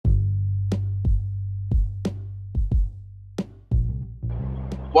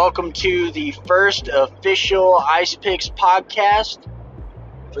Welcome to the first official Ice Picks podcast.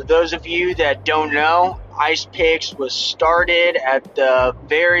 For those of you that don't know, Ice Picks was started at the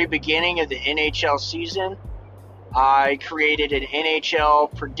very beginning of the NHL season. I created an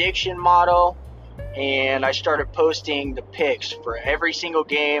NHL prediction model and I started posting the picks for every single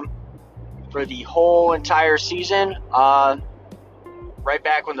game for the whole entire season, right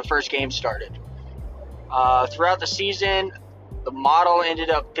back when the first game started. Throughout the season, the model ended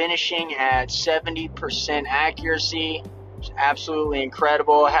up finishing at 70% accuracy. It's absolutely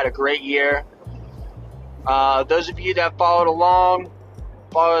incredible. I had a great year. Those of you that followed along,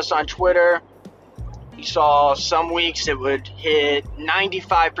 follow us on Twitter. You saw some weeks it would hit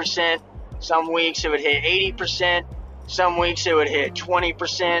 95%, some weeks it would hit 80%, some weeks it would hit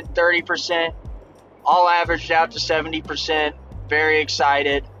 20%, 30%, all averaged out to 70%. Very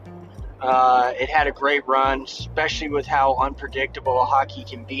excited. It had a great run, especially with how unpredictable hockey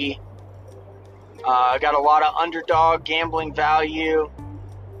can be. I got a lot of underdog gambling value.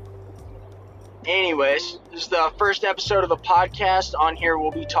 Anyways, this is the first episode of the podcast. On here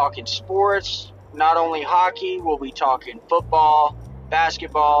we'll be talking sports, not only hockey, we'll be talking football,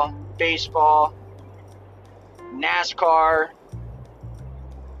 basketball, baseball, NASCAR,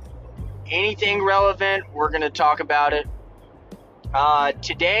 anything relevant, we're going to talk about it.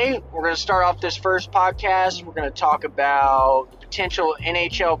 Today, we're going to start off this first podcast. We're going to talk about the potential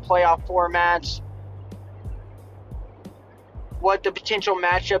NHL playoff formats, what the potential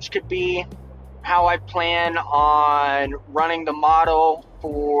matchups could be, how I plan on running the model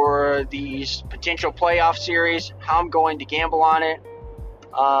for these potential playoff series, how I'm going to gamble on it.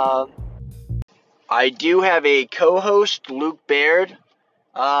 I do have a co-host, Luke Baird.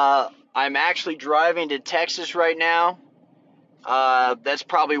 I'm actually driving to Texas right now. That's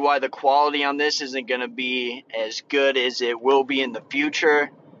probably why the quality on this isn't going to be as good as it will be in the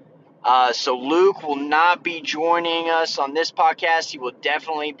future. So Luke will not be joining us on this podcast. He will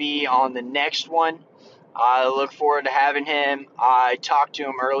definitely be on the next one. I look forward to having him. I talked to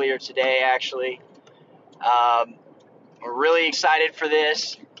him earlier today, actually. We're really excited for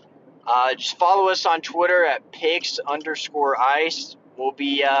this. Just follow us on Twitter at pics_ice.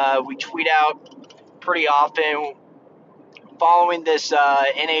 We tweet out pretty often following this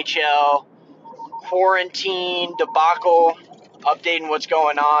NHL quarantine debacle, updating what's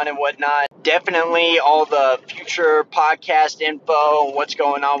going on and whatnot. Definitely all the future podcast info and what's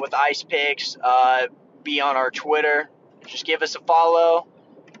going on with Ice Picks, be on our Twitter. Just give us a follow.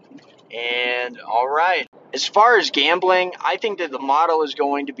 And all right. As far as gambling, I think that the model is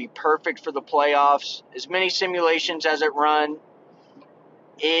going to be perfect for the playoffs. As many simulations as it run,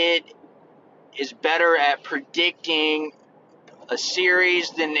 it is better at predicting a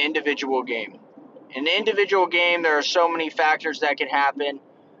series than an individual game. In an individual game, there are so many factors that can happen.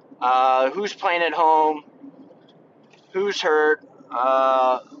 Who's playing at home? Who's hurt?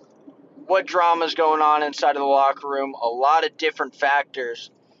 What drama's going on inside of the locker room? A lot of different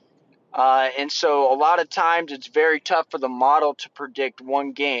factors. And so a lot of times it's very tough for the model to predict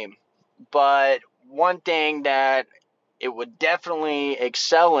one game. But one thing that it would definitely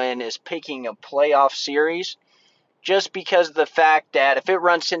excel in is picking a playoff series. Just because of the fact that if it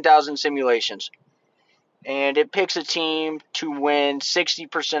runs 10,000 simulations and it picks a team to win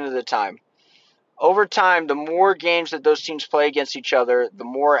 60% of the time, over time, the more games that those teams play against each other, the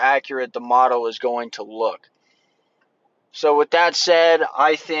more accurate the model is going to look. So with that said,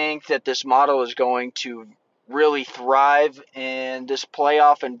 I think that this model is going to really thrive in this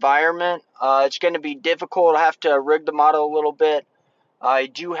playoff environment. It's going to be difficult. I have to rig the model a little bit. I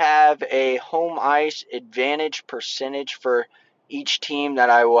do have a home ice advantage percentage for each team that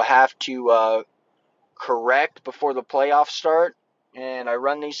I will have to correct before the playoffs start. And I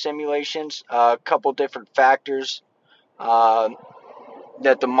run these simulations, a couple different factors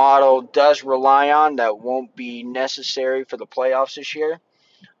that the model does rely on that won't be necessary for the playoffs this year.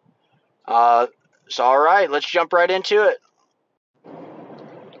 So all right, let's jump right into it.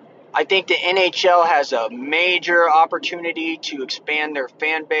 I think the NHL has a major opportunity to expand their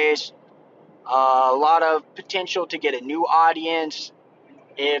fan base. A lot of potential to get a new audience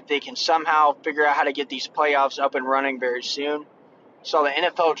if they can somehow figure out how to get these playoffs up and running very soon. So the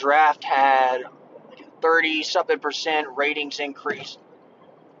NFL draft had 30-something% ratings increase.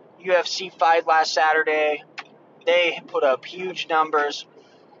 UFC fight last Saturday, they put up huge numbers.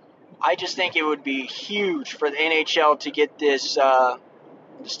 I just think it would be huge for the NHL to get this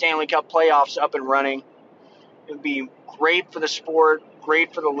the Stanley Cup playoffs up and running. It would be great for the sport,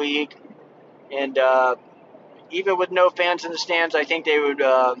 great for the league, and even with no fans in the stands, I think they would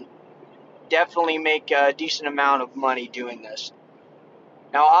definitely make a decent amount of money doing this.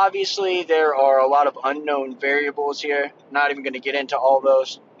 Now, obviously, there are a lot of unknown variables here. Not even going to get into all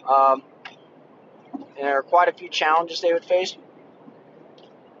those. And there are quite a few challenges they would face.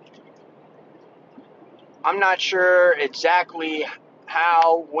 I'm not sure exactly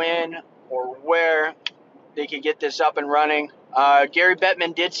how, when, or where they could get this up and running. Gary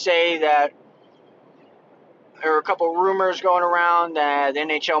Bettman did say that there were a couple of rumors going around that the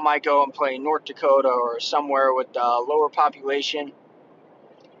NHL might go and play in North Dakota or somewhere with lower population,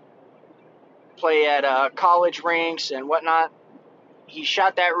 play at college rinks and whatnot. He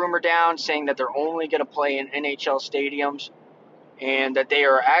shot that rumor down, saying that they're only going to play in NHL stadiums and that they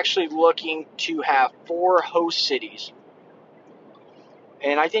are actually looking to have 4 host cities.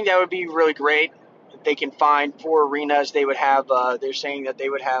 And I think that would be really great if they can find 4 arenas. They would have, they're saying that they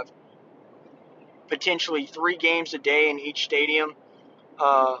would have potentially 3 games a day in each stadium,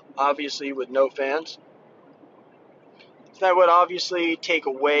 obviously with no fans. So that would obviously take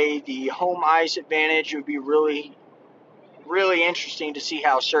away the home ice advantage. It would be really, really interesting to see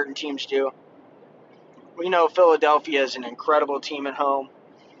how certain teams do. We know Philadelphia is an incredible team at home.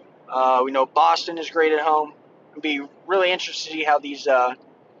 We know Boston is great at home. It'd be really interesting to see how these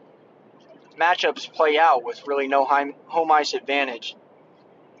matchups play out with really no home ice advantage.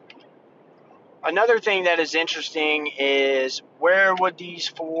 Another thing that is interesting is where would these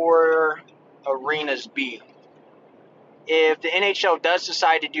 4 arenas be? If the NHL does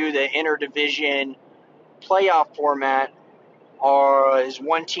decide to do the interdivision playoff format, or is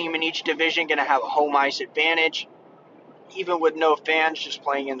one team in each division going to have a home ice advantage, even with no fans, just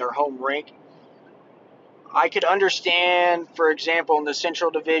playing in their home rink? I could understand, for example, in the Central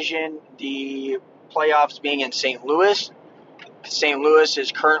Division, the playoffs being in St. Louis. St. Louis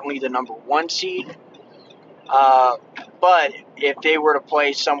is currently the number 1 seed. But if they were to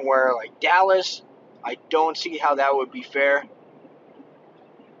play somewhere like Dallas, I don't see how that would be fair.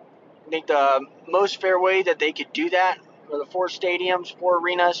 I think the most fair way that they could do that for the 4 stadiums, 4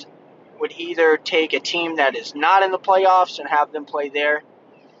 arenas, would either take a team that is not in the playoffs and have them play there,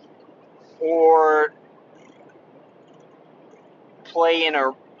 or play in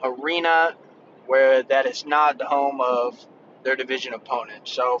an arena where that is not the home of their division opponent.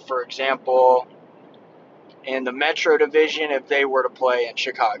 So, for example, in the Metro Division, if they were to play in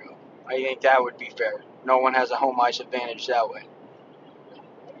Chicago, I think that would be fair. No one has a home ice advantage that way.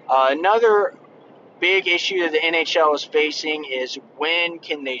 Another big issue that the NHL is facing is when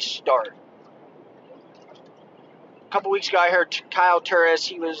can they start? A couple weeks ago, I heard Kyle Turris.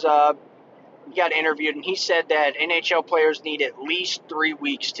 He got interviewed, and he said that NHL players need at least 3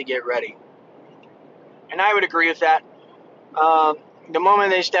 weeks to get ready. And I would agree with that. The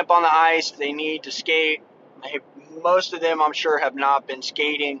moment they step on the ice, they need to skate. Most of them, I'm sure, have not been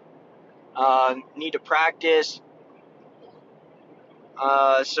skating. Need to practice.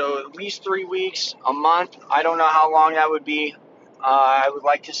 So at least 3 weeks, a month. I don't know how long that would be. I would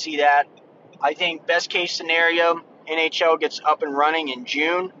like to see that. I think best case scenario, NHL gets up and running in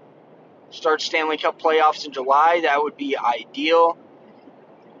June. Starts Stanley Cup playoffs in July. That would be ideal.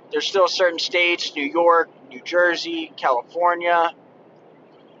 There's still certain states, New York, New Jersey, California.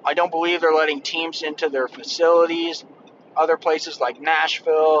 I don't believe they're letting teams into their facilities. Other places like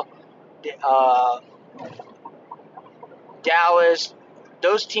Nashville, Dallas,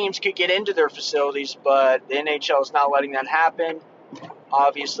 those teams could get into their facilities, but the NHL is not letting that happen,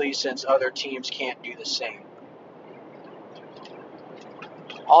 obviously, since other teams can't do the same.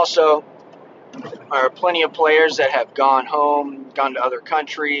 Also, there are plenty of players that have gone home, gone to other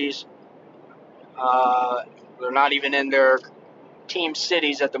countries. They're not even in their team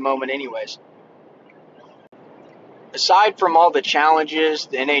cities at the moment anyways. Aside from all the challenges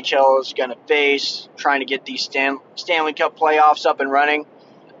the NHL is going to face trying to get these Stanley Cup playoffs up and running,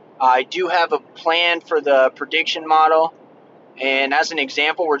 I do have a plan for the prediction model. And as an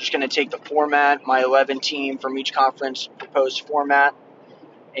example, we're just going to take the format, my 11 team from each conference proposed format,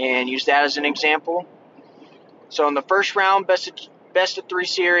 and use that as an example. So in the first round, best of 3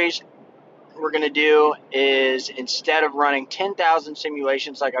 series, what we're going to do is, instead of running 10,000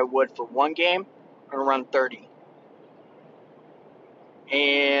 simulations like I would for one game, I'm going to run 30.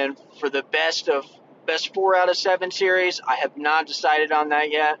 And for the best 4 out of 7 series, I have not decided on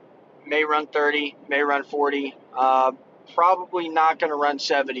that yet. May run 30, may run 40. Probably not going to run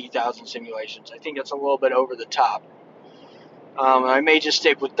 70,000 simulations. I think that's a little bit over the top. I may just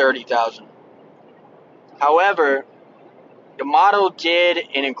stick with 30,000. However, the model did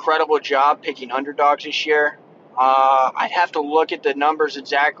an incredible job picking underdogs this year. I'd have to look at the numbers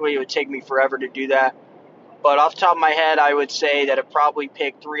exactly. It would take me forever to do that. But off the top of my head, I would say that it probably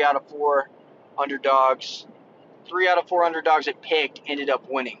picked 3 out of 4 underdogs 3 out of 4 underdogs it picked ended up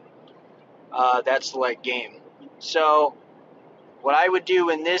winning that select game. So what I would do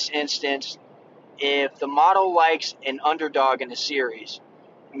in this instance, if the model likes an underdog in a series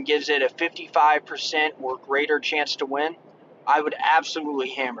and gives it a 55% or greater chance to win, I would absolutely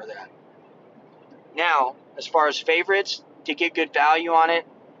hammer that. Now, as far as favorites, to get good value on it,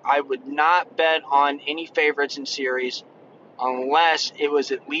 I would not bet on any favorites in series unless it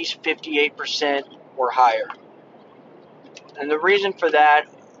was at least 58% or higher. And the reason for that,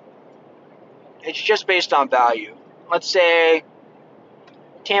 it's just based on value. Let's say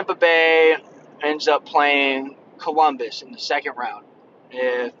Tampa Bay ends up playing Columbus in the second round.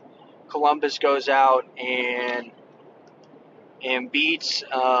 If Columbus goes out and beats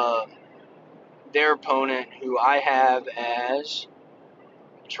their opponent, who I have as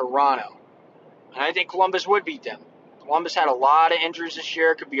Toronto, and I think Columbus would beat them. Columbus had a lot of injuries this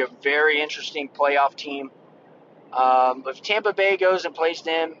year. Could be a very interesting playoff team. But if Tampa Bay goes and plays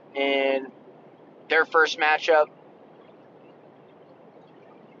them in their first matchup,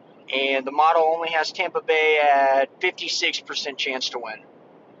 and the model only has Tampa Bay at 56% chance to win,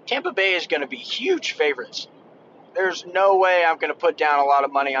 Tampa Bay is going to be huge favorites. There's no way I'm going to put down a lot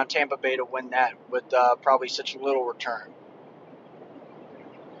of money on Tampa Bay to win that with probably such little return.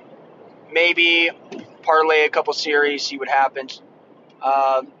 Maybe parlay a couple series, see what happens.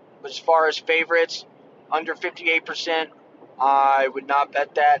 But as far as favorites, under 58%, I would not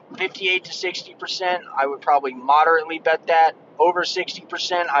bet that. 58 to 60%, I would probably moderately bet that. Over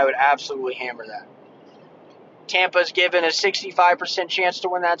 60%, I would absolutely hammer that. Tampa's given a 65% chance to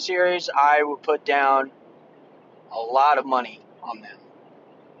win that series. I would put down a lot of money on them.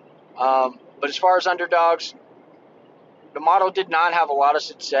 But as far as underdogs, the model did not have a lot of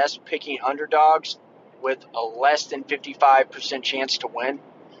success picking underdogs with a less than 55% chance to win.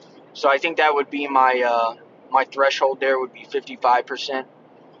 So I think that would be my threshold there would be 55%.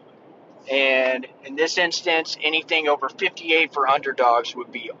 And in this instance, anything over 58 for underdogs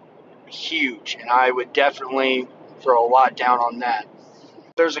would be huge. And I would definitely throw a lot down on that.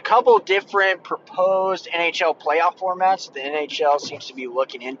 There's a couple different proposed NHL playoff formats the NHL seems to be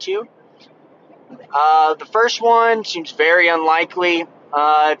looking into. The first one seems very unlikely.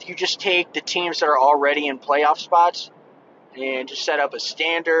 If you just take the teams that are already in playoff spots and just set up a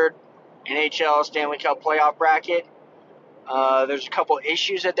standard NHL Stanley Cup playoff bracket, there's a couple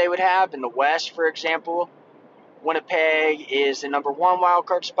issues that they would have. In the West, for example, Winnipeg is the number 1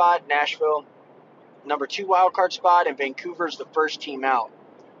 wildcard spot, Nashville number 2 wildcard spot, and Vancouver is the first team out.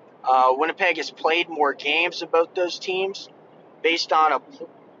 Winnipeg has played more games than both those teams based on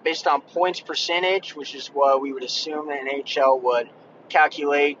points percentage, which is what we would assume the NHL would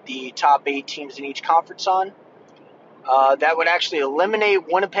calculate the top 8 teams in each conference on. That would actually eliminate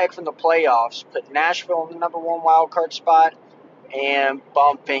Winnipeg from the playoffs, put Nashville in the number 1 wildcard spot, and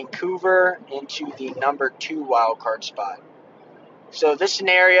bump Vancouver into the number 2 wildcard spot. So this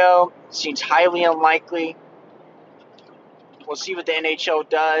scenario seems highly unlikely. We'll see what the NHL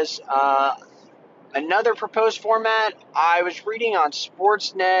does. Another proposed format, I was reading on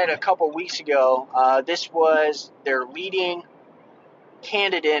Sportsnet a couple weeks ago. This was their leading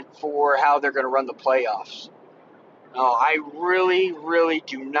candidate for how they're going to run the playoffs. I really, really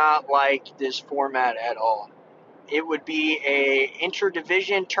do not like this format at all. It would be a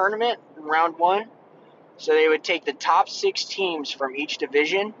interdivision tournament in round 1. So they would take the top 6 teams from each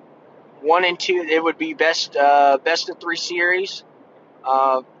division. 1 and 2, it would be best of 3 series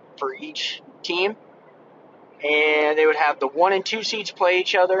for each team. And they would have the 1 and 2 seeds play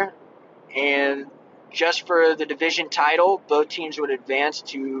each other. And just for the division title, both teams would advance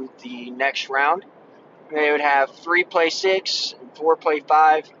to the next round. And they would have 3 play 6 and 4 play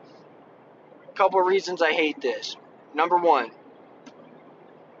 5. A couple of reasons I hate this. Number 1,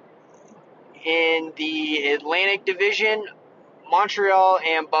 in the Atlantic Division, Montreal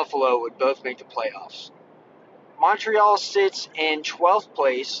and Buffalo would both make the playoffs. Montreal sits in 12th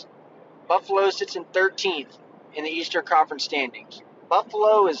place. Buffalo sits in 13th in the Eastern Conference standings.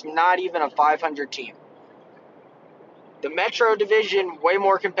 Buffalo is not even a 500 team. The Metro Division, way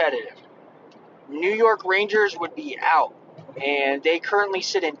more competitive. New York Rangers would be out, and they currently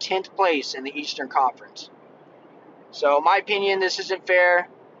sit in 10th place in the Eastern Conference. So, in my opinion, this isn't fair.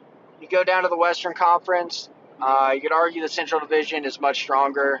 You go down to the Western Conference, you could argue the Central Division is much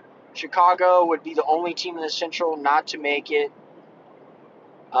stronger. Chicago would be the only team in the Central not to make it.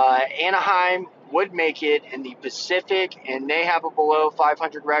 Anaheim would make it in the Pacific, and they have a below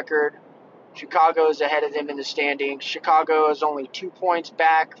 500 record. Chicago is ahead of them in the standings. Chicago is only 2 points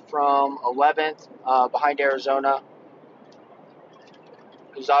back from 11th, behind Arizona.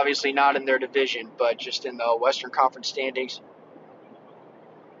 who's obviously not in their division, but just in the Western Conference standings.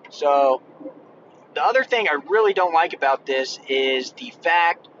 So the other thing I really don't like about this is the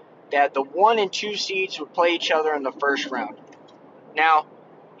fact that the 1 and 2 seeds would play each other in the first round. Now,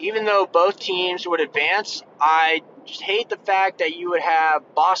 even though both teams would advance, I just hate the fact that you would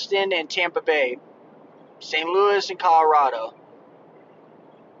have Boston and Tampa Bay, St. Louis and Colorado,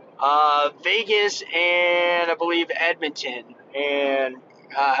 Vegas and I believe Edmonton, and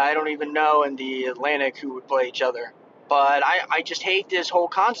I don't even know in the Atlantic who would play each other. But I just hate this whole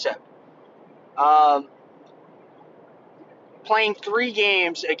concept. Playing 3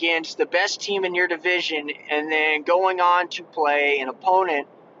 games against the best team in your division and then going on to play an opponent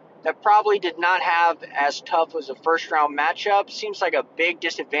that probably did not have as tough as a first round matchup seems like a big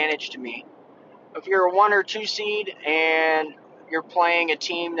disadvantage to me. If you're a 1 or 2 seed and you're playing a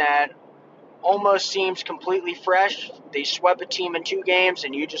team that almost seems completely fresh, they swept a team in 2 games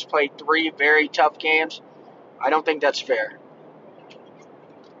and you just played 3 very tough games, I don't think that's fair.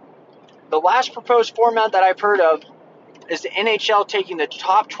 The last proposed format that I've heard of is the NHL taking the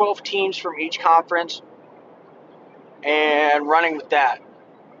top 12 teams from each conference and running with that.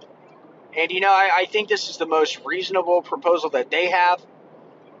 And, I think this is the most reasonable proposal that they have.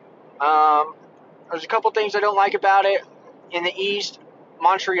 There's a couple things I don't like about it. In the East,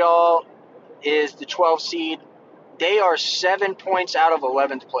 Montreal is the 12th seed. They are 7 points out of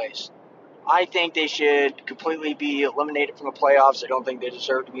 11th place. I think they should completely be eliminated from the playoffs. I don't think they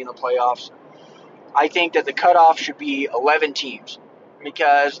deserve to be in the playoffs. I think that the cutoff should be 11 teams,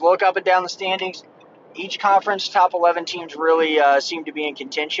 because look up and down the standings, each conference top 11 teams really seem to be in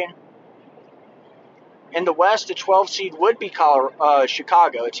contention. In the West, the 12th seed would be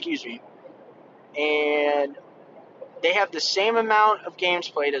Chicago, and they have the same amount of games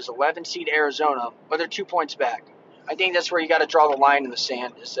played as 11 seed Arizona, but they're 2 points back. I think that's where you got to draw the line in the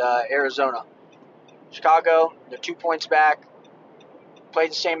sand, is Arizona. Chicago, they're 2 points back,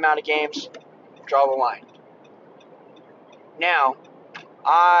 played the same amount of games, draw the line. Now,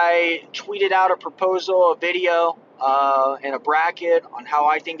 I tweeted out a proposal, a video, and a bracket on how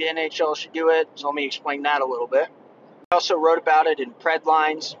I think the NHL should do it, so let me explain that a little bit. I also wrote about it in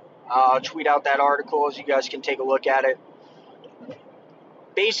Predlines. I'll tweet out that article so you guys can take a look at it.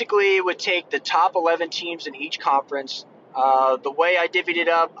 Basically, it would take the top 11 teams in each conference. The way I divvied it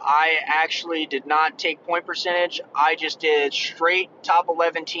up, I actually did not take point percentage. I just did straight top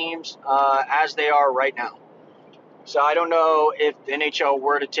 11 teams as they are right now. So I don't know if the NHL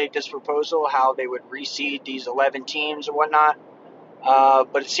were to take this proposal, how they would reseed these 11 teams and whatnot.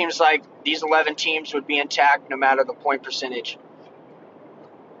 But it seems like these 11 teams would be intact no matter the point percentage.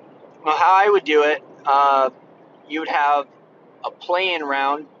 Well, how I would do it, you would have a play-in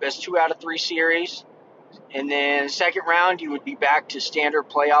round, best 2 out of 3 series. And then second round, you would be back to standard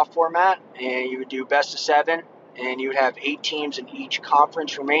playoff format, and you would do best of 7, and you would have 8 teams in each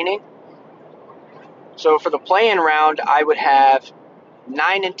conference remaining. So for the play-in round, I would have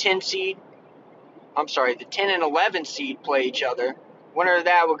 9 and 10 seed. The 10 and 11 seed play each other. Winner of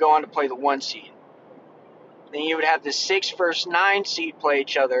that would go on to play the 1 seed. Then you would have the 6 versus 9 seed play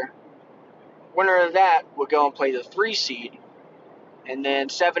each other. Winner of that would go and play the 3 seed. And then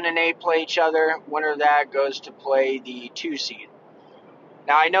 7 and 8 play each other. Winner of that goes to play the 2 seed.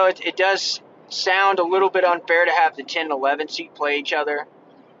 Now, I know it does sound a little bit unfair to have the 10 and 11 seed play each other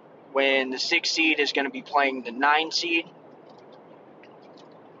when the 6 seed is going to be playing the 9 seed.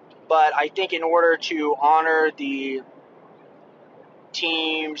 But I think in order to honor the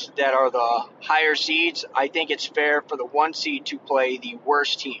teams that are the higher seeds, I think it's fair for the 1 seed to play the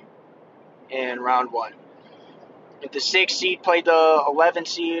worst team in round 1. If the 6 seed played the 11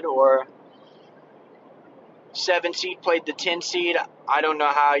 seed or 7 seed played the 10 seed, I don't know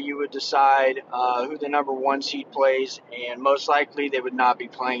how you would decide who the number 1 seed plays, and most likely they would not be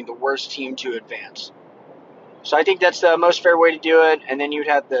playing the worst team to advance. So I think that's the most fair way to do it, and then you'd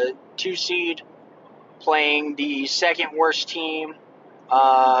have the 2 seed playing the second worst team,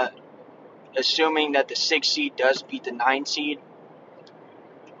 assuming that the 6 seed does beat the 9 seed.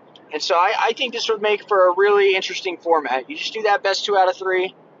 And so I think this would make for a really interesting format. You just do that best 2 out of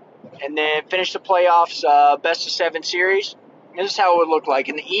 3, and then finish the playoffs best of 7 series. And this is how it would look like.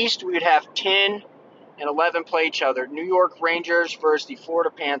 In the East, we would have 10 and 11 play each other. New York Rangers versus the Florida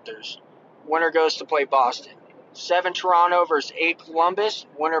Panthers. Winner goes to play Boston. 7 Toronto versus 8 Columbus.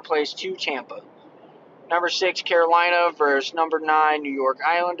 Winner plays 2 Tampa. Number 6 Carolina versus number 9 New York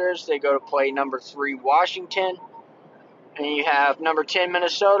Islanders. They go to play number 3 Washington. And you have number 10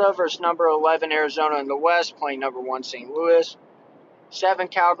 Minnesota versus number 11 Arizona in the West, playing number 1 St. Louis. 7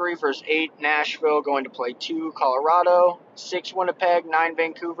 Calgary versus 8 Nashville, going to play 2 Colorado. 6 Winnipeg, 9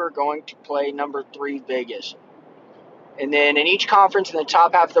 Vancouver, going to play number 3 Vegas. And then in each conference in the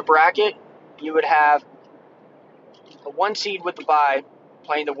top half of the bracket, you would have a 1 seed with the bye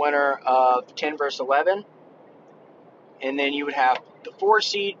playing the winner of 10 versus 11. And then you would have the 4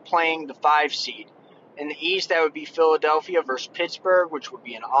 seed playing the 5 seed. In the East, that would be Philadelphia versus Pittsburgh, which would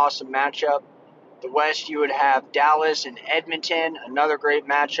be an awesome matchup. The West, you would have Dallas and Edmonton, another great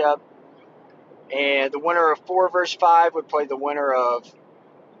matchup. And the winner of 4 versus 5 would play the winner of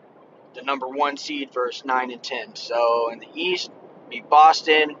the number 1 seed versus 9 and 10. So in the East, it'd be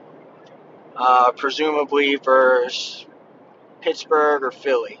Boston, presumably versus Pittsburgh or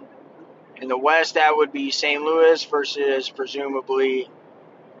Philly. In the West, that would be St. Louis versus presumably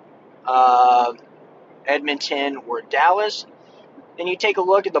Edmonton or Dallas. Then you take a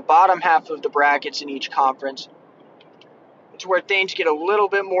look at the bottom half of the brackets in each conference. It's where things get a little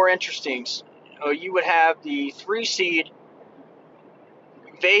bit more interesting. You would have the 3 seed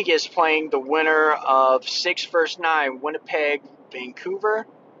Vegas playing the winner of 6 versus 9, Winnipeg, Vancouver.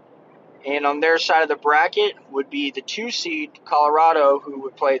 And on their side of the bracket would be the 2 seed Colorado, who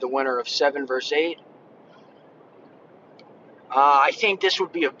would play the winner of 7 versus 8. I think this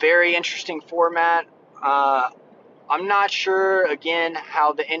would be a very interesting format. I'm not sure, again,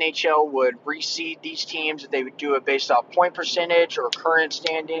 how the NHL would reseed these teams, if they would do it based off point percentage or current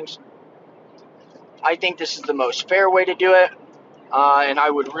standings. I think this is the most fair way to do it, and I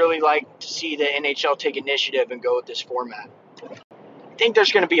would really like to see the NHL take initiative and go with this format. I think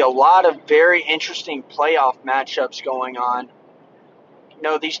there's going to be a lot of very interesting playoff matchups going on.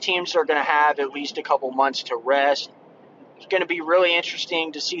 These teams are going to have at least a couple months to rest. It's going to be really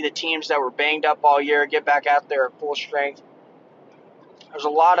interesting to see the teams that were banged up all year get back out there at full strength. There's a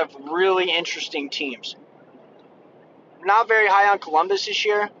lot of really interesting teams. I'm not very high on Columbus this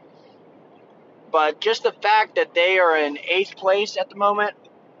year, but just the fact that they are in 8th place at the moment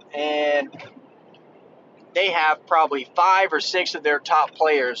and they have probably 5 or 6 of their top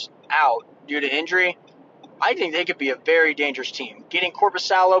players out due to injury, I think they could be a very dangerous team. Getting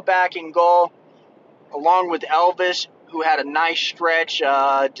Korpisalo back in goal, along with Elvis, who had a nice stretch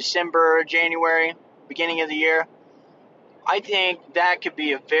December, January, beginning of the year, I think that could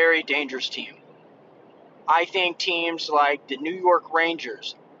be a very dangerous team. I think teams like the New York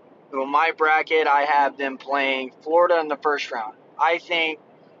Rangers, who in my bracket I have them playing Florida in the first round. I think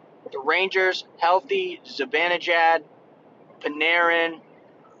the Rangers, healthy, Zibanejad, Panarin,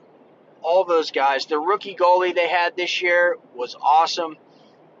 all those guys. The rookie goalie they had this year was awesome.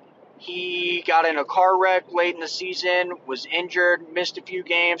 He got in a car wreck late in the season, was injured, missed a few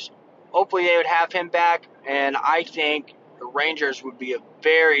games. Hopefully they would have him back, and I think the Rangers would be a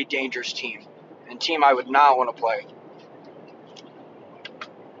very dangerous team, and team I would not want to play.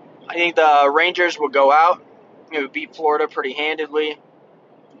 I think the Rangers would go out. It would beat Florida pretty handedly.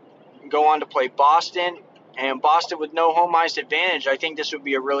 Go on to play Boston, and Boston with no home ice advantage. I think this would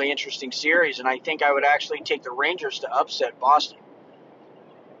be a really interesting series, and I think I would actually take the Rangers to upset Boston.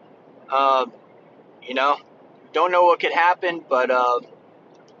 Don't know what could happen, but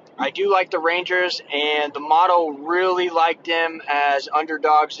I do like the Rangers, and the model really liked them as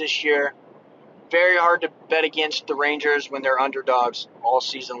underdogs this year. Very hard to bet against the Rangers when they're underdogs all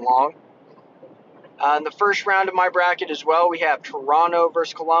season long. In the first round of my bracket as well, we have Toronto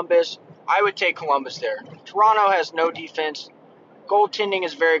versus Columbus. I would take Columbus there. Toronto has no defense. Goaltending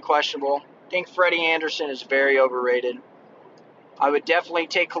is very questionable. I think Freddie Anderson is very overrated. I would definitely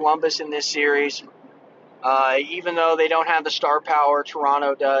take Columbus in this series. Even though they don't have the star power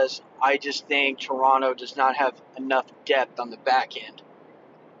Toronto does, I just think Toronto does not have enough depth on the back end.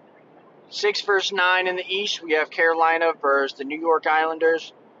 6 versus 9 in the East, we have Carolina versus the New York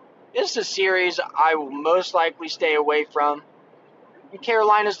Islanders. This is a series I will most likely stay away from.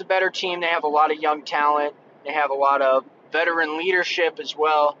 Carolina's the better team. They have a lot of young talent. They have a lot of veteran leadership as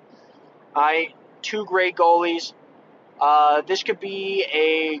well. 2 great goalies. This could be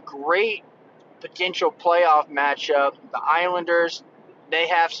a great potential playoff matchup. The Islanders, they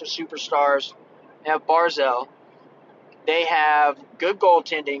have some superstars. They have Barzal. They have good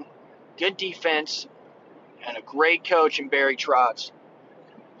goaltending, good defense, and a great coach in Barry Trotz.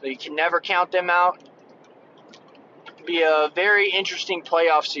 So you can never count them out. It'll be a very interesting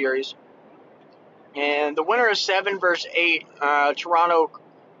playoff series. And the winner of 7 versus 8,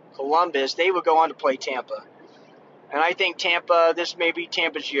 Toronto-Columbus, they would go on to play Tampa. And I think Tampa, this may be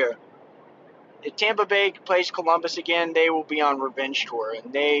Tampa's year. If Tampa Bay plays Columbus again, they will be on revenge tour,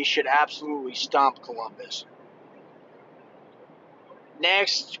 and they should absolutely stomp Columbus.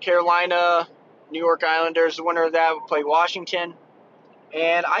 Next, Carolina, New York Islanders, the winner of that will play Washington.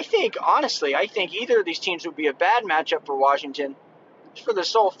 And I think, honestly, either of these teams would be a bad matchup for Washington, just for the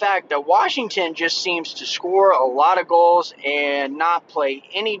sole fact that Washington just seems to score a lot of goals and not play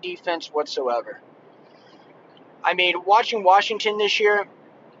any defense whatsoever. I mean, watching Washington this year,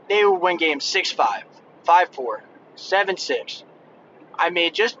 they would win games 6-5, 5-4, 7-6. I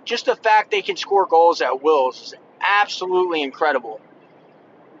mean, just the fact they can score goals at will is absolutely incredible.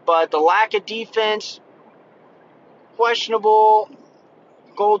 But the lack of defense, questionable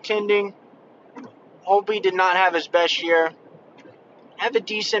goaltending. Holtby did not have his best year. Have a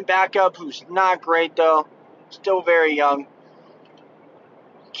decent backup who's not great, though. Still very young.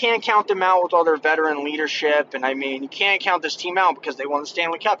 Can't count them out with all their veteran leadership. And, I mean, you can't count this team out because they won the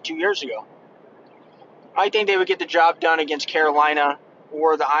Stanley Cup 2 years ago. I think they would get the job done against Carolina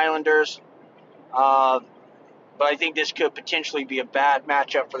or the Islanders. But I think this could potentially be a bad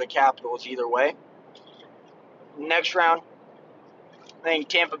matchup for the Capitals either way. Next round, I think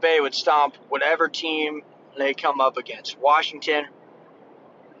Tampa Bay would stomp whatever team they come up against. Washington,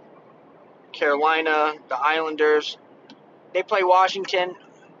 Carolina, the Islanders. They play Washington.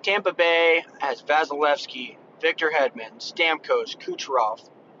 Tampa Bay has Vasilevsky, Victor Hedman, Stamkos, Kucherov.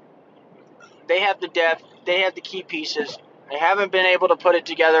 They have the depth. They have the key pieces. They haven't been able to put it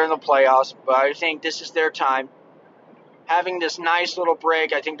together in the playoffs, but I think this is their time. Having this nice little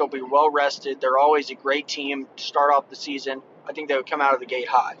break, I think they'll be well rested. They're always a great team to start off the season. I think they would come out of the gate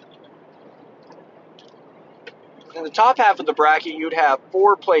hot. In the top half of the bracket, you'd have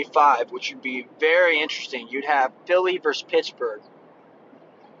 4 play 5, which would be very interesting. You'd have Philly versus Pittsburgh.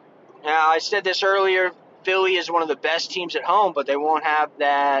 Now, I said this earlier, Philly is one of the best teams at home, but they won't have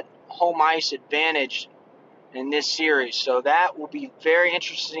that home ice advantage in this series. So that will be very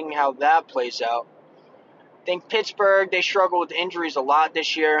interesting how that plays out. I think Pittsburgh, they struggle with injuries a lot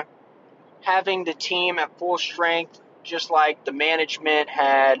this year. Having the team at full strength, just like the management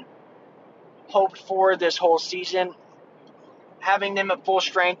had hoped for this whole season, having them at full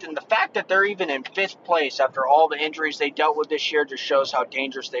strength, and the fact that they're even in 5th place after all the injuries they dealt with this year just shows how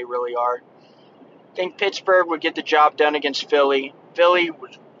dangerous they really are. I think Pittsburgh would get the job done against Philly. Philly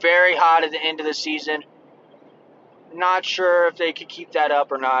was very hot at the end of the season. Not sure if they could keep that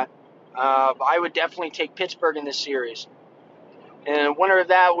up or not. I would definitely take Pittsburgh in this series. And the winner of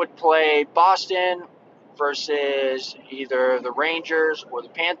that would play Boston versus either the Rangers or the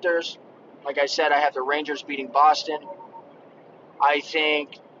Panthers. Like I said, I have the Rangers beating Boston. I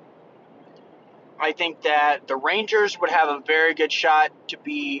think that the Rangers would have a very good shot to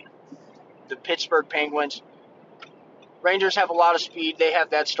beat the Pittsburgh Penguins. Rangers have a lot of speed. They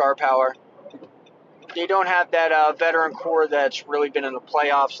have that star power. They don't have that veteran core that's really been in the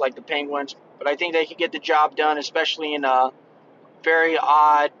playoffs like the Penguins. But I think they could get the job done, especially in a very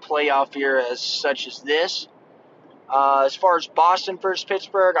odd playoff year such as this. As far as Boston versus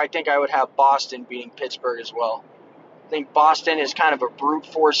Pittsburgh, I think I would have Boston beating Pittsburgh as well. I think Boston is kind of a brute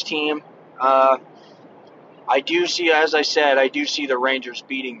force team. I do see, as I said, the Rangers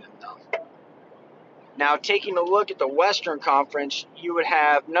beating them, though. Now, taking a look at the Western Conference, you would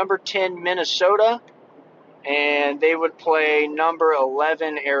have number 10 Minnesota, and they would play number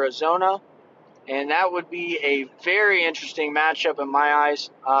 11 Arizona. And that would be a very interesting matchup in my eyes.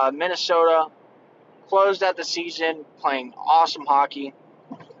 Minnesota closed out the season playing awesome hockey.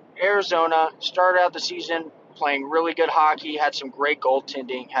 Arizona started out the season playing really good hockey, had some great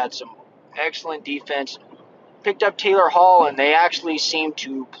goaltending, had some excellent defense. Picked up Taylor Hall, and they actually seemed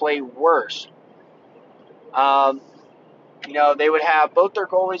to play worse. They would have both their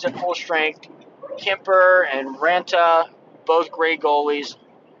goalies at full strength. Kemper and Ranta, both great goalies.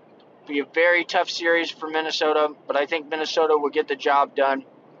 Be a very tough series for Minnesota, but I think Minnesota will get the job done.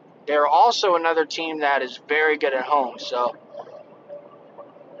 They're also another team that is very good at home, so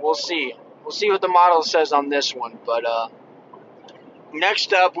we'll see. We'll see what the model says on this one. But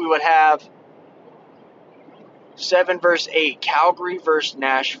next up, we would have 7 versus 8, Calgary versus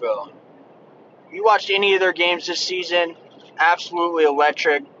Nashville. If you watched any of their games this season, absolutely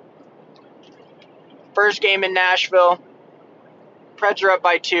electric. First game in Nashville, Preds are up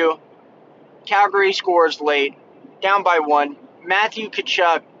by 2. Calgary scores late, down by 1. Matthew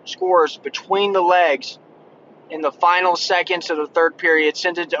Tkachuk scores between the legs in the final seconds of the third period,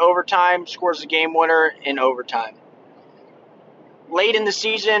 sends it to overtime, scores the game winner in overtime. Late in the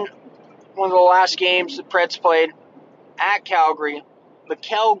season, one of the last games the Preds played at Calgary,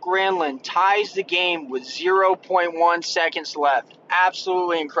 Mikael Granlund ties the game with 0.1 seconds left.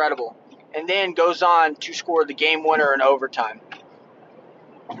 Absolutely incredible. And then goes on to score the game winner in overtime.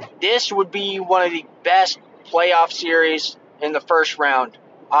 This would be one of the best playoff series in the first round.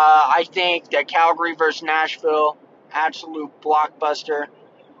 I think that Calgary versus Nashville absolute blockbuster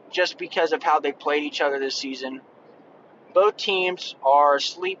just because of how they played each other this season. Both teams are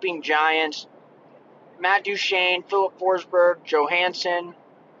sleeping giants. Matt Duchene, Philip Forsberg, Johansson,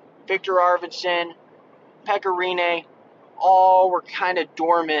 Victor Arvidsson, Pekka Rinne, all were kind of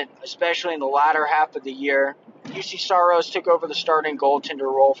dormant, especially in the latter half of the year. UC Saros took over the starting goaltender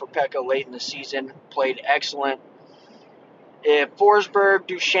role for Pekka late in the season, played excellent. If Forsberg,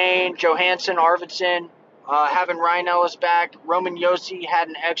 Duchene, Johansson, Arvidsson, having Ryan Ellis back, Roman Josi had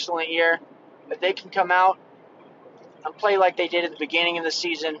an excellent year. If they can come out and play like they did at the beginning of the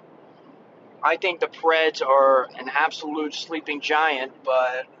season, I think the Preds are an absolute sleeping giant,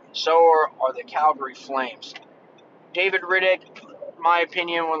 but so are the Calgary Flames. David Rittich, in my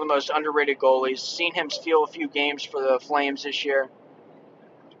opinion, one of the most underrated goalies. Seen him steal a few games for the Flames this year.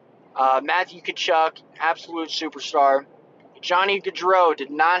 Matthew Tkachuk, absolute superstar. Johnny Gaudreau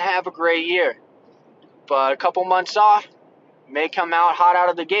did not have a great year, but a couple months off, may come out hot out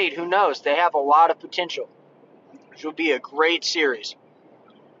of the gate. Who knows? They have a lot of potential. It will be a great series.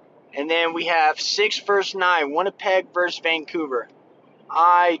 And then we have 6 versus 9, Winnipeg versus Vancouver.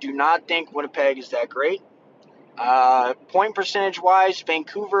 I do not think Winnipeg is that great. Point percentage-wise,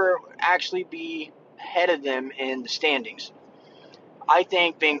 Vancouver actually be ahead of them in the standings. I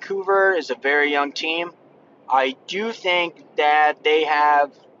think Vancouver is a very young team. I do think that they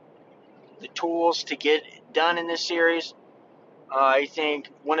have the tools to get it done in this series. I think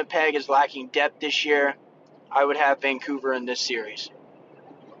Winnipeg is lacking depth this year. I would have Vancouver in this series.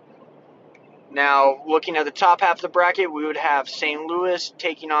 Now, looking at the top half of the bracket, we would have St. Louis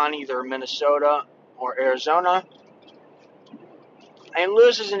taking on either Minnesota or Arizona. St.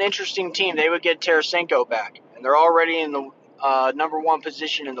 Louis is an interesting team. They would get Tarasenko back, and they're already in the number 1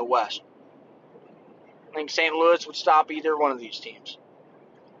 position in the West. I think St. Louis would stop either one of these teams.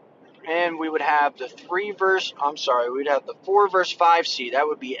 And we would have the 4 versus 5 seed. That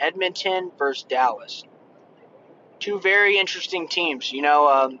would be Edmonton versus Dallas. Two very interesting teams.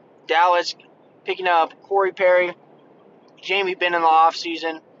 Dallas picking up Corey Perry, Jamie Benn in the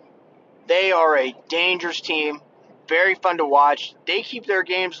offseason. They are a dangerous team. Very fun to watch. They keep their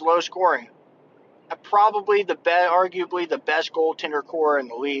games low scoring. Probably arguably the best goaltender core in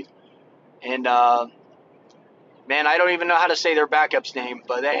the league. And man, I don't even know how to say their backup's name,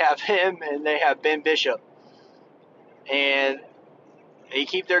 but they have him and they have Ben Bishop. And they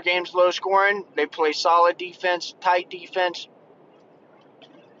keep their games low scoring. They play solid defense, tight defense.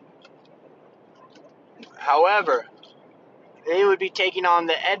 However, they would be taking on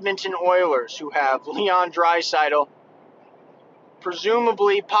the Edmonton Oilers, who have Leon Draisaitl,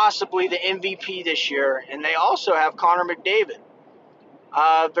 presumably, possibly the MVP this year, and they also have Connor McDavid.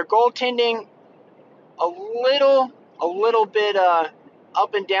 Their goaltending, a little bit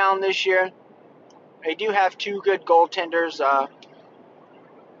up and down this year. They do have 2 good goaltenders.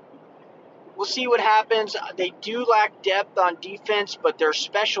 We'll see what happens. They do lack depth on defense, but their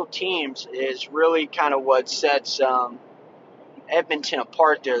special teams is really kind of what sets Edmonton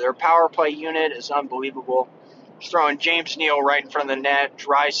apart there. Their power play unit is unbelievable. Just throwing James Neal right in front of the net,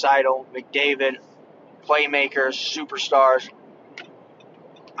 Draisaitl, McDavid, playmakers, superstars.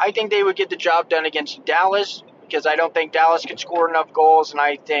 I think they would get the job done against Dallas because I don't think Dallas can score enough goals, and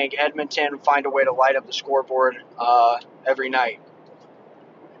I think Edmonton would find a way to light up the scoreboard every night.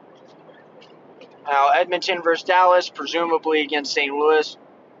 Now, Edmonton versus Dallas, presumably against St. Louis.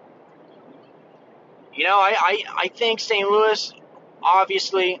 I think St. Louis,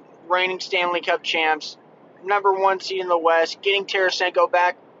 obviously, reigning Stanley Cup champs, number 1 seed in the West, getting Tarasenko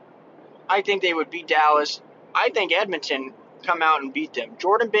back, I think they would beat Dallas. I think Edmonton come out and beat them.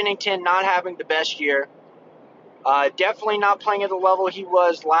 Jordan Binnington not having the best year. Definitely not playing at the level he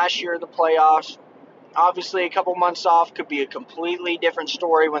was last year in the playoffs. Obviously, a couple months off could be a completely different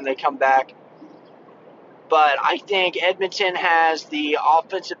story when they come back. But I think Edmonton has the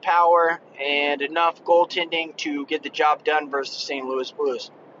offensive power and enough goaltending to get the job done versus the St. Louis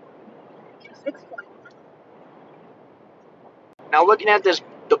Blues. Now, looking at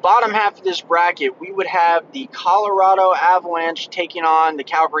the bottom half of this bracket, we would have the Colorado Avalanche taking on the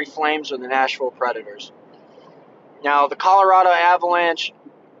Calgary Flames or the Nashville Predators. Now, the Colorado Avalanche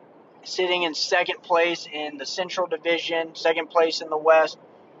sitting in 2nd place in the Central Division, 2nd place in the West.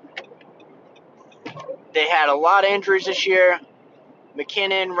 They had a lot of injuries this year.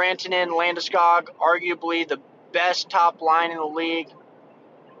 McKinnon, Rantanen, Landeskog, arguably the best top line in the league.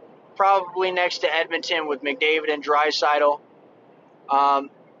 Probably next to Edmonton with McDavid and Draisaitl. I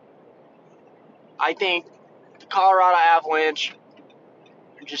think the Colorado Avalanche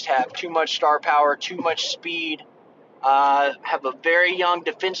just have too much star power, too much speed, have a very young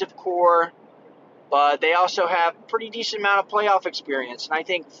defensive core. but they also have a pretty decent amount of playoff experience. And I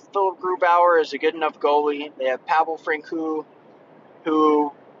think Philip Grubauer is a good enough goalie. They have Pavel Francouz,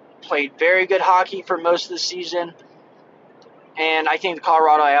 who played very good hockey for most of the season. And I think the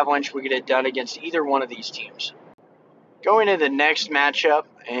Colorado Avalanche will get it done against either one of these teams. Going to the next matchup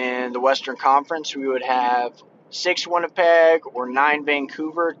in the Western Conference, we would have 6 Winnipeg or 9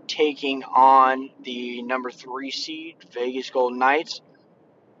 Vancouver taking on the number 3 seed, Vegas Golden Knights.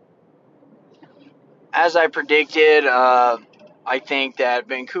 As I predicted, I think that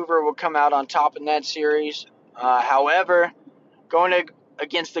Vancouver will come out on top in that series. However, going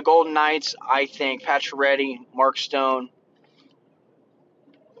against the Golden Knights, I think Pacioretty, Mark Stone,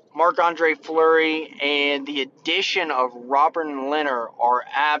 Marc-Andre Fleury, and the addition of Robin Lehner are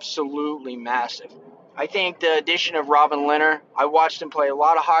absolutely massive. I think the addition of Robin Lehner, I watched him play a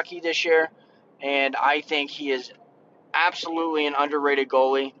lot of hockey this year, and I think he is absolutely an underrated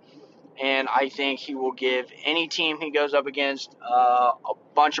goalie, and I think he will give any team he goes up against a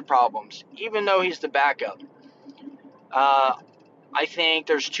bunch of problems, even though he's the backup. I think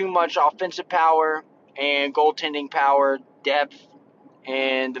there's too much offensive power and goaltending power, depth,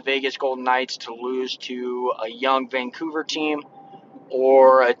 and the Vegas Golden Knights to lose to a young Vancouver team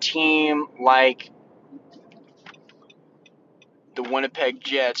or a team like the Winnipeg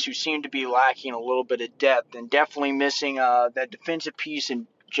Jets, who seem to be lacking a little bit of depth and definitely missing that defensive piece in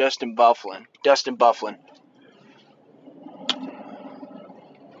Dustin Byfuglien.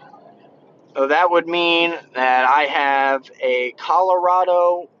 So that would mean that I have a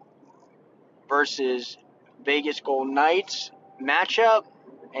Colorado versus Vegas Golden Knights matchup,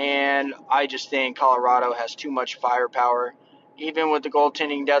 and I just think Colorado has too much firepower. Even with the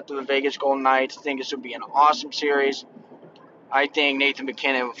goaltending depth of the Vegas Golden Knights, I think this would be an awesome series. I think Nathan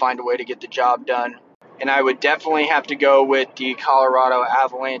MacKinnon would find a way to get the job done. And I would definitely have to go with the Colorado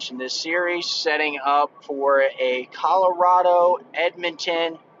Avalanche in this series, setting up for a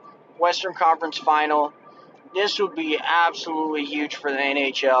Colorado-Edmonton Western Conference Final. This would be absolutely huge for the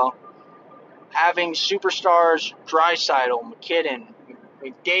NHL. Having superstars Draisaitl, McKinnon,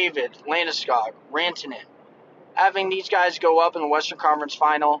 McDavid, Landeskog, Rantanen, having these guys go up in the Western Conference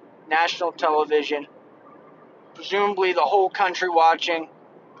Final, national television, presumably the whole country watching.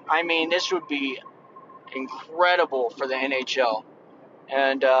 I mean, this would be incredible for the NHL.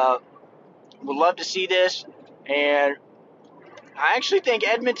 And would love to see this. And I actually think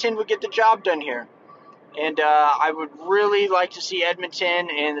Edmonton would get the job done here. And I would really like to see Edmonton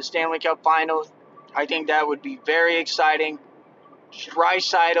in the Stanley Cup Finals. I think that would be very exciting.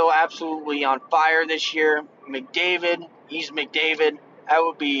 Draisaitl absolutely on fire this year. McDavid, he's McDavid. That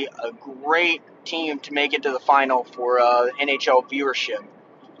would be a great team to make it to the final for NHL viewership.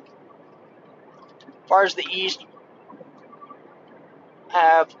 As far as the East,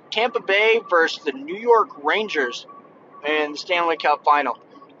 have Tampa Bay versus the New York Rangers in the Stanley Cup Final.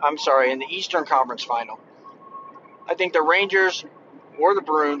 In the Eastern Conference Final. I think the Rangers or the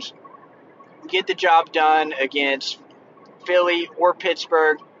Bruins get the job done against Philly or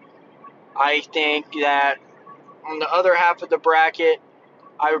Pittsburgh. I think that on the other half of the bracket,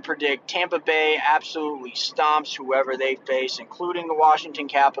 I would predict Tampa Bay absolutely stomps whoever they face, including the Washington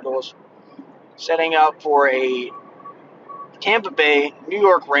Capitals, setting up for a Tampa Bay New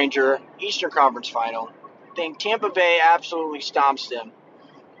York Ranger Eastern Conference Final. I think Tampa Bay absolutely stomps them,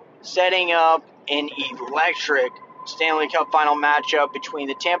 setting up an electric Stanley Cup Final matchup between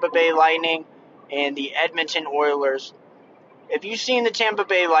the Tampa Bay Lightning and the Edmonton Oilers. If you've seen the Tampa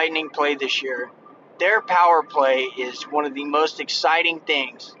Bay Lightning play this year, their power play is one of the most exciting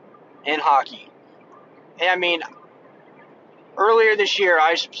things in hockey. And I mean, earlier this year,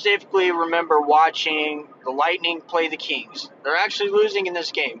 I specifically remember watching the Lightning play the Kings. They're actually losing in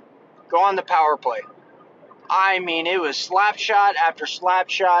this game. Go on the power play. I mean, it was slap shot after slap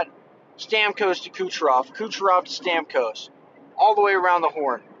shot, Stamkos to Kucherov, Kucherov to Stamkos, all the way around the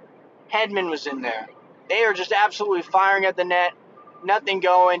horn. Hedman was in there. They are just absolutely firing at the net, nothing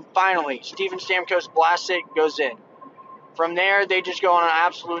going. Finally, Steven Stamkos blasts it, goes in. From there, they just go on an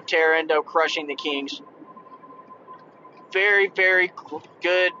absolute tear, end up crushing the Kings. Very, very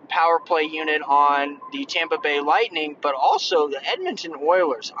good power play unit on the Tampa Bay Lightning, but also the Edmonton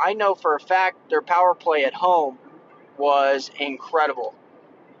Oilers. I know for a fact their power play at home was incredible.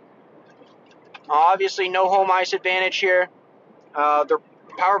 Obviously, no home ice advantage here. Their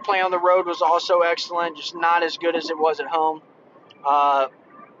power play on the road was also excellent, just not as good as it was at home.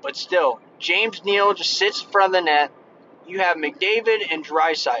 But still, James Neal just sits in front of the net. You have McDavid and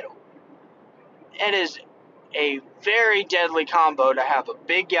Draisaitl. It is a very deadly combo to have a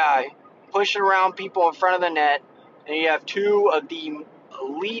big guy pushing around people in front of the net, and you have two of the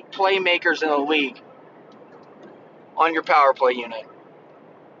elite playmakers in the league on your power play unit.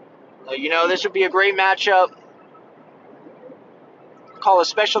 This would be a great matchup. Call the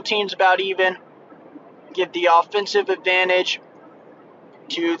special teams about even. Give the offensive advantage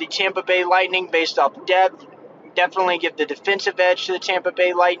to the Tampa Bay Lightning based off depth. Definitely give the defensive edge to the Tampa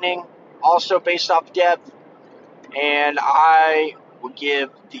Bay Lightning, also based off depth. And I would give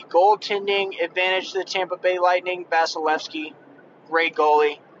the goaltending advantage to the Tampa Bay Lightning. Vasilevsky, great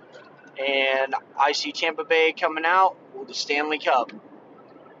goalie. And I see Tampa Bay coming out with the Stanley Cup.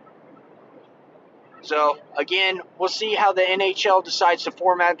 So, again, we'll see how the NHL decides to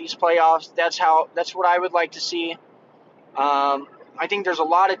format these playoffs. That's what I would like to see. I think there's a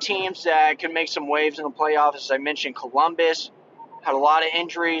lot of teams that can make some waves in the playoffs. As I mentioned, Columbus had a lot of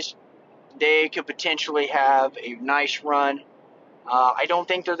injuries. They could potentially have a nice run. I don't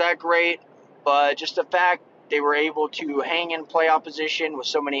think they're that great, but just the fact they were able to hang in playoff position with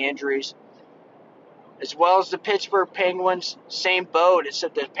so many injuries. As well as the Pittsburgh Penguins, same boat. It's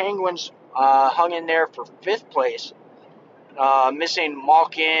that the Penguins hung in there for 5th place, missing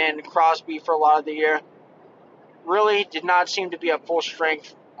Malkin, Crosby for a lot of the year. Really did not seem to be at full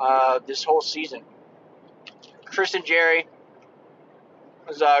strength this whole season. Tristan Jarry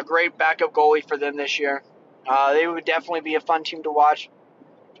was a great backup goalie for them this year. They would definitely be a fun team to watch.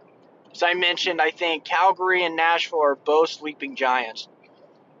 As I mentioned, I think Calgary and Nashville are both sleeping giants.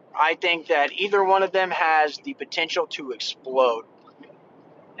 I think that either one of them has the potential to explode.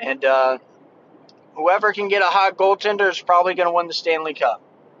 And whoever can get a hot goaltender is probably going to win the Stanley Cup.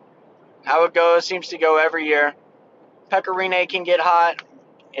 How it goes seems to go every year. Pekka Rinne can get hot.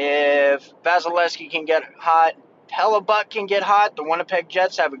 If Vasilevsky can get hot, Hellebuck can get hot. The Winnipeg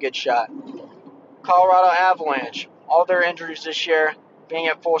Jets have a good shot. Colorado Avalanche, all their injuries this year, being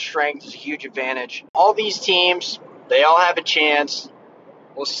at full strength is a huge advantage. All these teams, they all have a chance.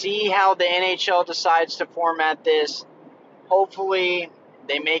 We'll see how the NHL decides to format this. Hopefully,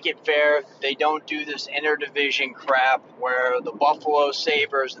 they make it fair. They don't do this interdivision crap where the Buffalo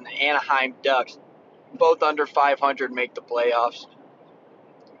Sabres and the Anaheim Ducks, both under 500, make the playoffs.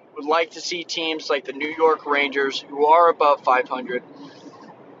 Would like to see teams like the New York Rangers, who are above 500,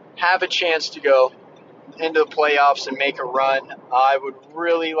 have a chance to go into the playoffs and make a run. I would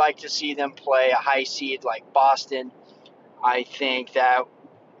really like to see them play a high seed like Boston. I think that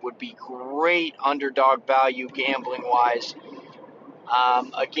would be great underdog value gambling-wise.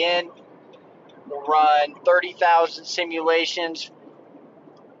 Again, we'll run 30,000 simulations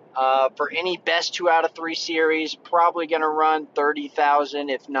for any best 2 out of 3 series. Probably going to run 30,000,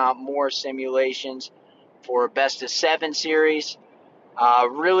 if not more, simulations for a best of 7 series.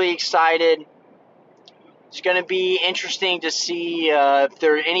 Really excited. It's going to be interesting to see if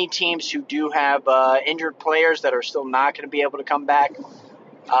there are any teams who do have injured players that are still not going to be able to come back.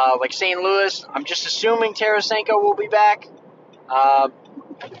 Like St. Louis, I'm just assuming Tarasenko will be back. I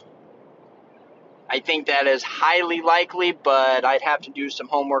think that is highly likely, but I'd have to do some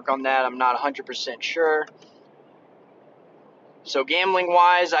homework on that. I'm not 100% sure. So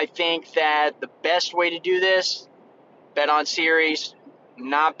gambling-wise, I think that the best way to do this, bet on series,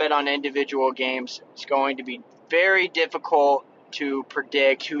 not bet on individual games. It's going to be very difficult to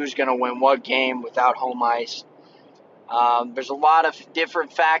predict who's going to win what game without home ice. There's a lot of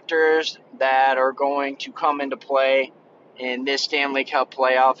different factors that are going to come into play in this Stanley Cup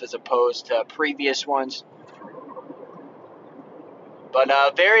playoff as opposed to previous ones. But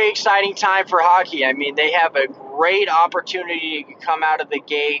a very exciting time for hockey. I mean, they have a great opportunity to come out of the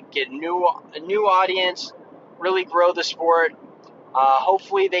gate, get a new audience, really grow the sport.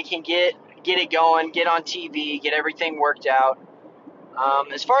 Hopefully they can get it going, get on TV, get everything worked out.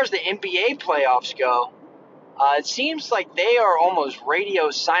 As far as the NBA playoffs go, it seems like they are almost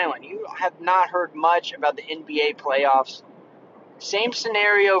radio silent. You have not heard much about the NBA playoffs. Same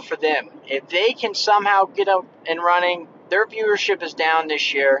scenario for them. If they can somehow get up and running, their viewership is down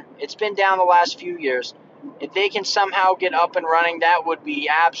this year. It's been down the last few years. If they can somehow get up and running, that would be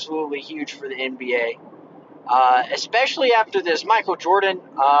absolutely huge for the NBA. Especially after this Michael Jordan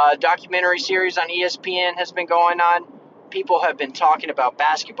documentary series on ESPN has been going on. People have been talking about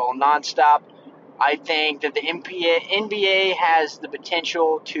basketball nonstop. I think that the NBA has the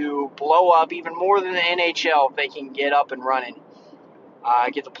potential to blow up even more than the NHL if they can get up and running,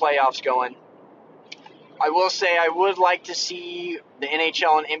 get the playoffs going. I will say I would like to see the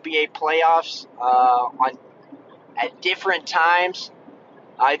NHL and NBA playoffs at different times.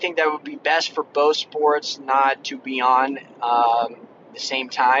 I think that would be best for both sports not to be on the same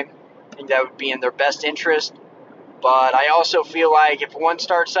time. I think that would be in their best interest. But I also feel like if one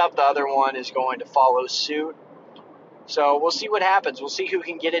starts up, the other one is going to follow suit. So we'll see what happens. We'll see who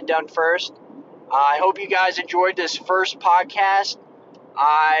can get it done first. I hope you guys enjoyed this first podcast.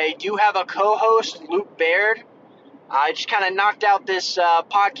 I do have a co-host, Luke Baird. I just kind of knocked out this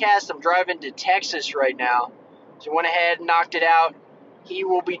podcast. I'm driving to Texas right now. So I went ahead and knocked it out. He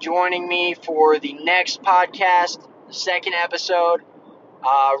will be joining me for the next podcast, the second episode.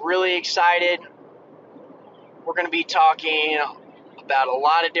 Really excited. We're going to be talking about a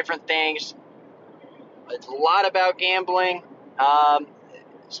lot of different things. It's a lot about gambling,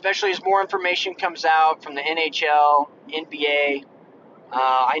 especially as more information comes out from the NHL, NBA.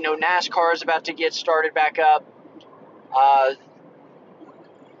 I know NASCAR is about to get started back up.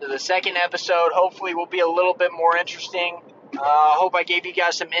 The second episode hopefully will be a little bit more interesting. I hope I gave you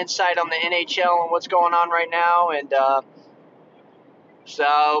guys some insight on the NHL and what's going on right now. And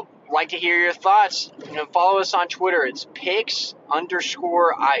so, like to hear your thoughts. Follow us on Twitter. It's Picks_Ice.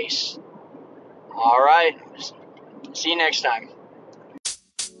 All right. See you next time.